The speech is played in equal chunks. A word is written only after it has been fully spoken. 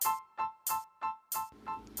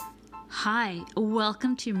Hi,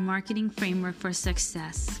 welcome to Marketing Framework for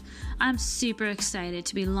Success. I'm super excited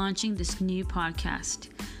to be launching this new podcast.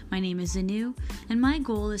 My name is Anu, and my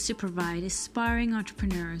goal is to provide aspiring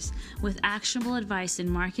entrepreneurs with actionable advice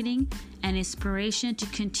in marketing and inspiration to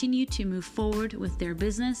continue to move forward with their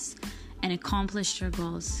business and accomplish their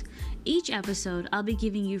goals. Each episode, I'll be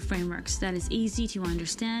giving you frameworks that is easy to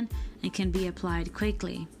understand and can be applied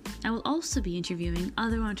quickly. I will also be interviewing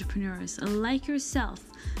other entrepreneurs like yourself,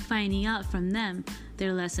 finding out from them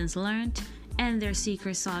their lessons learned and their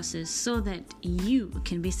secret sauces so that you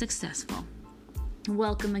can be successful.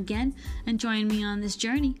 Welcome again and join me on this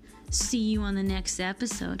journey. See you on the next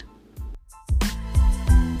episode.